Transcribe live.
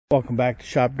Welcome back to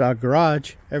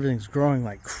ShopDog-Garage. Everything's growing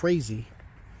like crazy.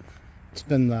 It's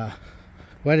been the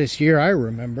wettest year I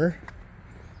remember.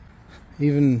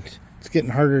 Even it's getting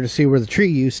harder to see where the tree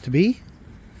used to be.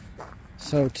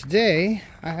 So today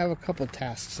I have a couple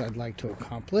tasks I'd like to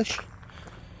accomplish.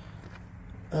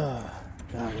 God,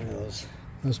 look at those.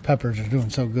 Those peppers are doing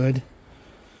so good.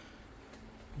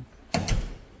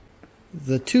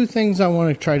 The two things I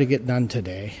want to try to get done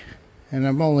today, and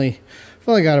I've only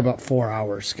got about 4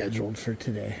 hours scheduled for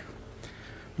today.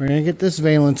 We're going to get this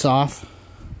valance off.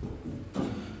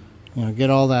 Get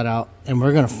all that out, and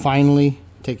we're going to finally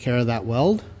take care of that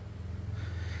weld.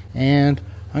 And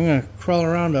I'm going to crawl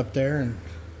around up there and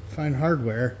find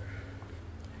hardware,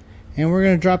 and we're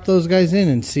going to drop those guys in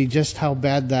and see just how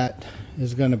bad that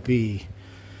is going to be.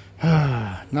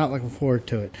 Not looking forward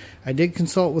to it. I did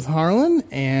consult with Harlan,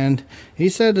 and he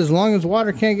said as long as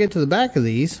water can't get to the back of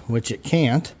these, which it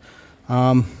can't,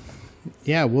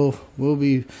 yeah, we'll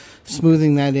be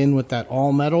smoothing that in with that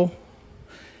all metal,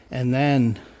 and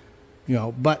then,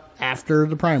 but after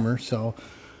the primer. So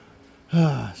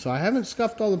I haven't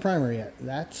scuffed all the primer yet.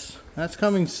 That's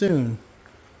coming soon.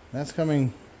 That's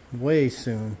coming way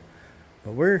soon.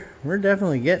 But we're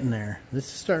definitely getting there. This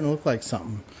is starting to look like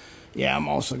something. Yeah, I'm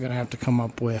also gonna have to come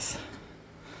up with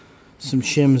some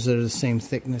shims that are the same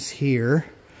thickness here,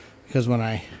 because when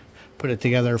I put it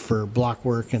together for block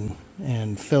work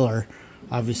and filler,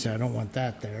 obviously I don't want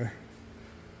that there.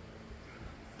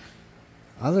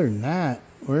 Other than that,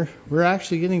 we're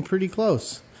actually getting pretty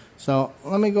close. So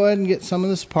let me go ahead and get some of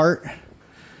this apart,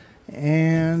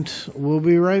 and we'll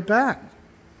be right back.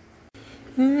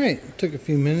 Alright, took a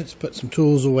few minutes, put some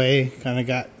tools away, kind of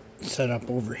got set up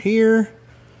over here.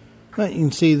 But you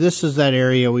can see this is that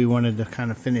area we wanted to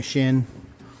kind of finish in.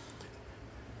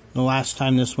 The last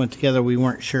time this went together, we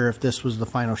weren't sure if this was the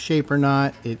final shape or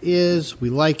not. It is. We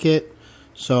like it.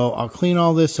 So I'll clean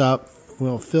all this up.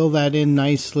 We'll fill that in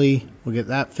nicely. We'll get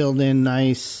that filled in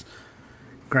nice.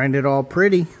 Grind it all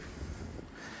pretty.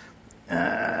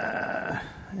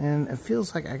 And it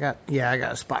feels like I got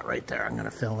a spot right there I'm going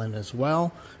to fill in as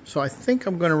well. So I think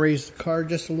I'm going to raise the car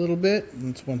just a little bit.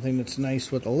 That's one thing that's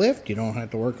nice with a lift. You don't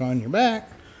have to work on your back.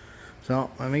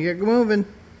 So let me get moving.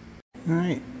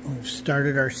 Alright, we've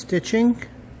started our stitching.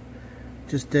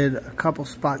 Just did a couple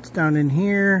spots down in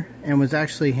here and was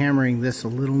actually hammering this a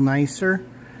little nicer.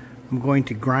 I'm going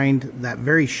to grind that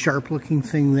very sharp looking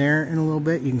thing there in a little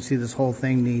bit. You can see this whole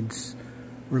thing needs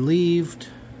relieved.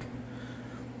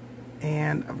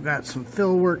 And I've got some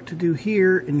fill work to do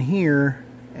here and here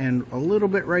and a little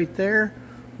bit right there.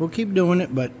 We'll keep doing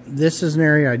it, but this is an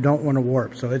area I don't want to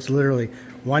warp. So it's literally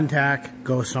one tack,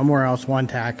 go somewhere else, one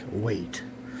tack, wait.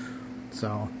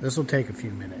 So this will take a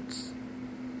few minutes.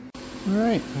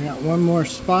 Alright, I got one more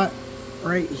spot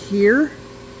right here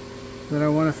that I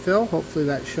want to fill. Hopefully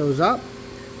that shows up,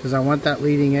 because I want that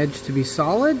leading edge to be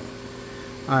solid.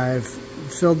 I've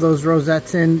filled those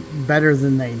rosettes in better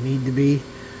than they need to be.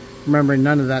 Remember,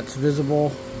 none of that's visible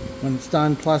when it's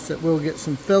done, plus it will get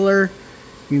some filler.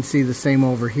 You can see the same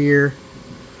over here.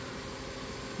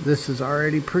 This is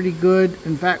already pretty good.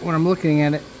 In fact, when I'm looking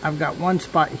at it, I've got one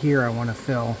spot here I want to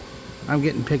fill. I'm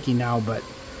getting picky now, but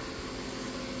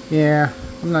yeah,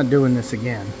 I'm not doing this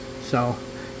again. So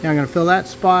yeah, I'm going to fill that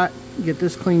spot, get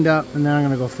this cleaned up, and then I'm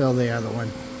going to go fill the other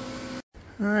one.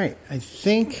 Alright, I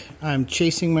think I'm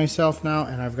chasing myself now,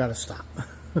 and I've got to stop.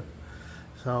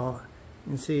 So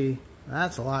you can see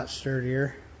that's a lot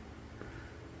sturdier.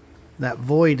 That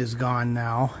void is gone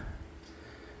now.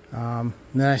 Then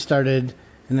I started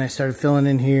filling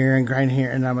in here and grinding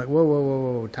here, and I'm like,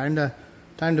 whoa, time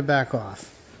to back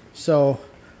off. So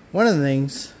one of the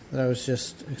things that I was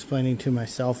just explaining to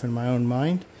myself in my own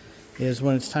mind is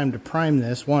when it's time to prime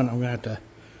this, one, I'm gonna have to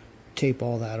tape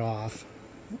all that off,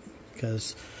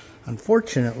 because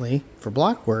unfortunately for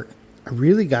block work, I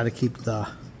really got to keep the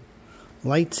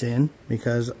lights in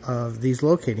because of these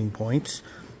locating points.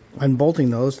 Unbolting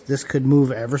those, this could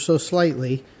move ever so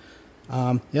slightly.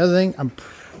 The other thing, I'm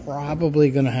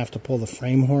probably going to have to pull the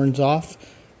frame horns off.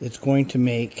 It's going to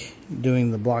make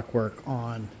doing the block work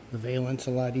on the valance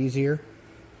a lot easier.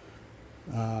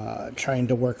 Trying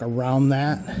to work around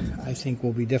that, I think,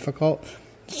 will be difficult.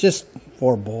 It's just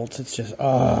 4 bolts. It's just,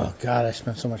 oh god, I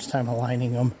spent so much time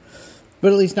aligning them.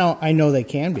 But at least now I know they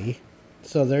can be.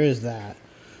 So there is that.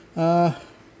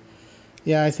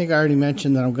 Yeah, I think I already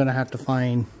mentioned that I'm going to have to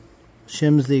find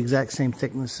shims the exact same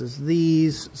thickness as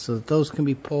these so that those can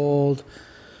be pulled.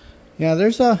 Yeah,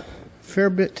 there's a fair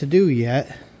bit to do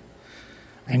yet.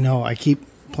 I know I keep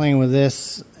playing with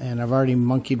this and I've already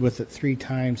monkeyed with it 3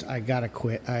 times. I gotta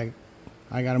quit. I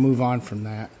gotta move on from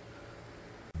that.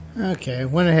 Okay, I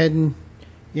went ahead and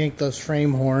yank those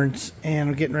frame horns, and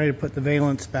I'm getting ready to put the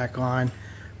valence back on.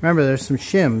 Remember, there's some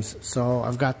shims, so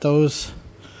I've got those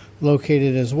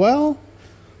located as well.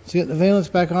 So get the valence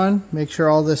back on, make sure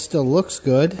all this still looks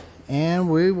good, and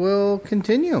we will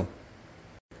continue.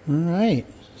 Alright,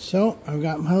 so I've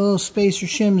got my little spacer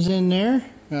shims in there,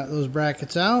 got those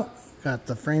brackets out, got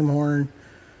the frame horn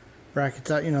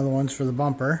brackets out, you know, the ones for the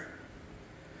bumper.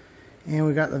 And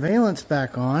we got the valence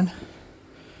back on.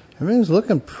 Everything's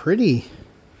looking pretty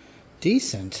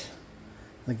decent.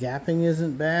 The gapping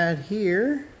isn't bad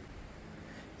here.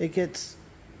 It gets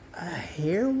a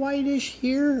hair whitish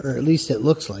here, or at least it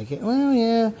looks like it. Well,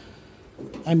 yeah,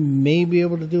 I may be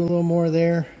able to do a little more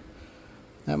there.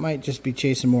 That might just be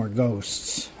chasing more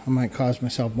ghosts. I might cause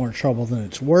myself more trouble than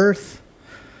it's worth.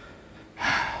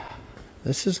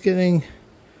 This is getting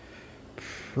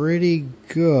pretty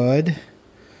good.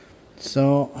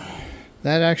 So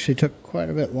that actually took quite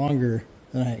a bit longer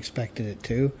than I expected it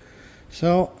to.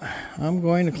 So I'm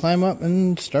going to climb up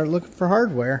and start looking for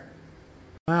hardware.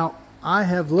 Well, I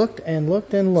have looked and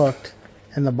looked and looked,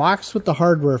 and the box with the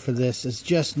hardware for this is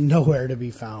just nowhere to be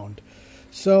found.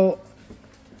 So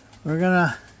we're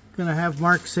gonna have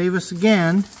Mark save us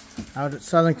again out at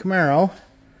Southern Camaro.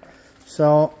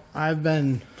 So I've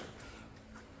been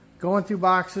going through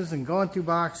boxes and going through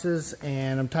boxes,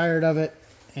 and I'm tired of it.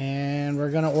 And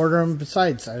we're going to order them.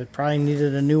 Besides, I probably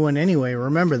needed a new one anyway.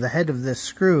 Remember, the head of this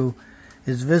screw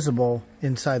is visible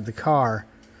inside the car.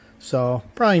 So,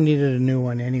 probably needed a new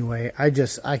one anyway. I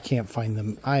can't find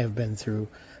them. I have been through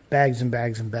bags and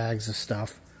bags and bags of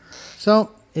stuff.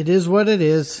 So, it is what it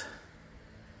is.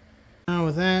 Now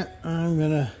with that, I'm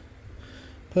going to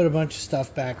put a bunch of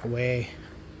stuff back away.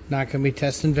 Not going to be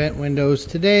testing vent windows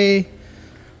today.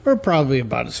 We're probably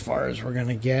about as far as we're going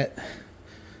to get.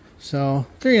 So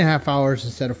 3.5 hours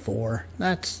instead of 4.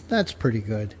 That's pretty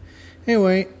good.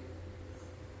 Anyway,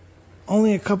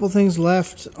 only a couple things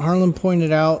left. Harlan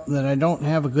pointed out that I don't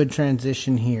have a good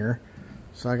transition here,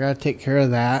 so I got to take care of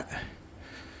that.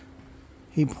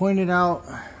 He pointed out,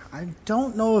 I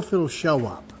don't know if it'll show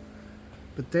up,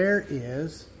 but there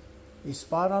is a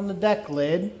spot on the deck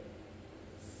lid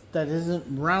that isn't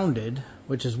rounded,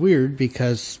 which is weird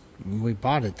because we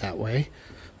bought it that way,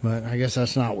 but I guess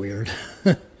that's not weird.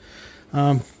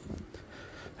 A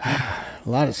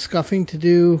lot of scuffing to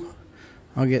do.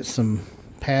 I'll get some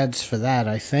pads for that,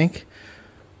 I think.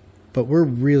 But we're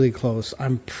really close.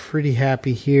 I'm pretty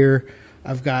happy here.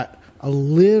 I've got a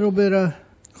little bit of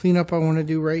cleanup I want to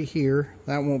do right here.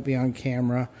 That won't be on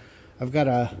camera. I've got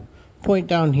a point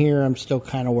down here I'm still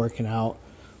kind of working out.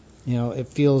 You know, it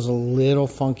feels a little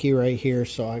funky right here,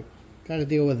 so I got to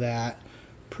deal with that.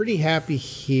 Pretty happy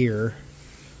here.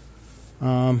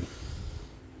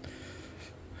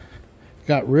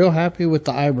 Got real happy with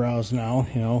the eyebrows now,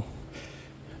 you know,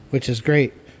 which is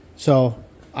great. So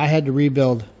I had to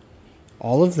rebuild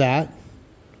all of that,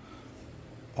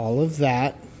 all of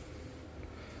that,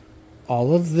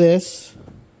 all of this,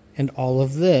 and all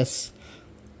of this.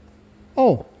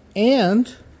 Oh,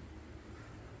 and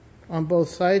on both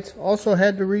sides, also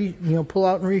had to pull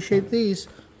out and reshape these.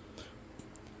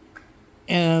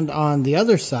 And on the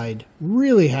other side,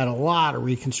 really had a lot of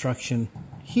reconstruction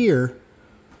here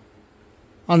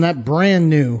on that brand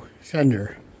new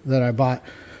fender that I bought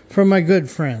from my good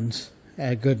friends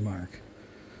at Goodmark.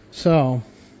 So,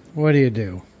 what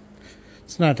do?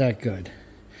 It's not that good.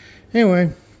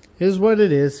 Anyway, it is what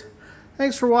it is.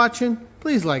 Thanks for watching.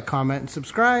 Please like, comment, and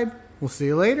subscribe. We'll see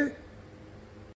you later.